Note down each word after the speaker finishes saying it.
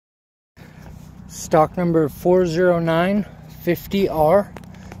Stock number 40950R.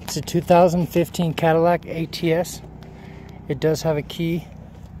 It's a 2015 Cadillac ATS. It does have a key. You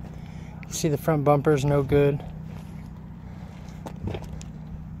can see the front bumper is no good.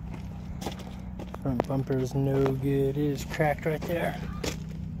 Front bumper is no good. It is cracked right there.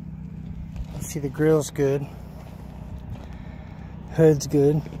 You see the grill's good. Hood's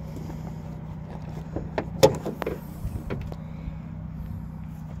good.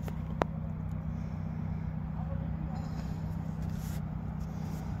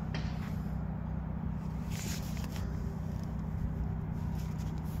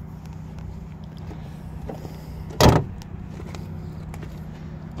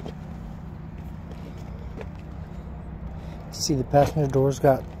 See, the passenger door's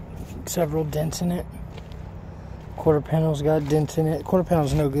got several dents in it. Quarter panel's got dents in it. Quarter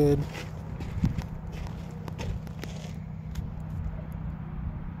panel's no good.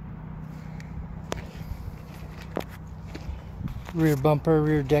 Rear bumper,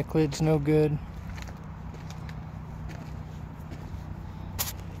 rear deck lid's no good.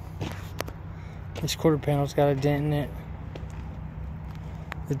 This quarter panel's got a dent in it.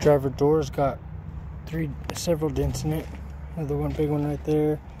 The driver door's got several dents in it. Another one big one right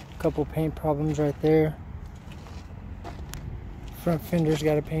there. A couple paint problems right there. Front fender's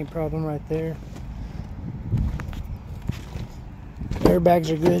got a paint problem right there.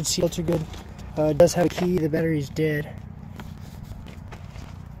 Airbags are good. Seats are good. It does have a key. The battery's dead.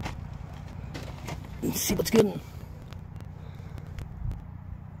 Let's see what's good.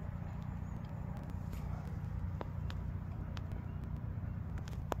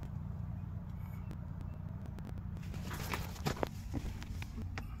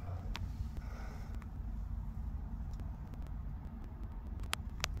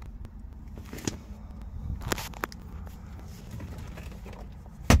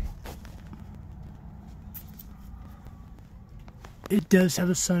 It does have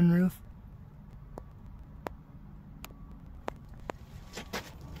a sunroof.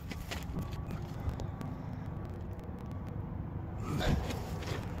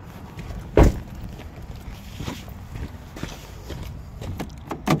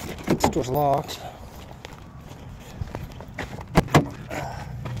 This door's locked.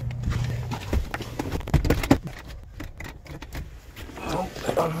 Oh,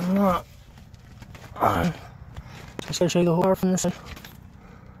 I'm not on. Just gotta show you the whole car from this side.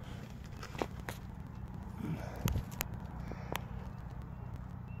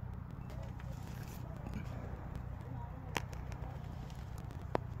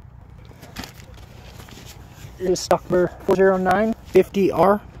 It is stock number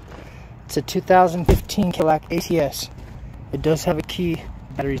 40950R. It's a 2015 Cadillac ATS. It does have a key.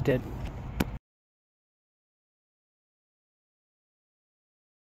 Battery's dead.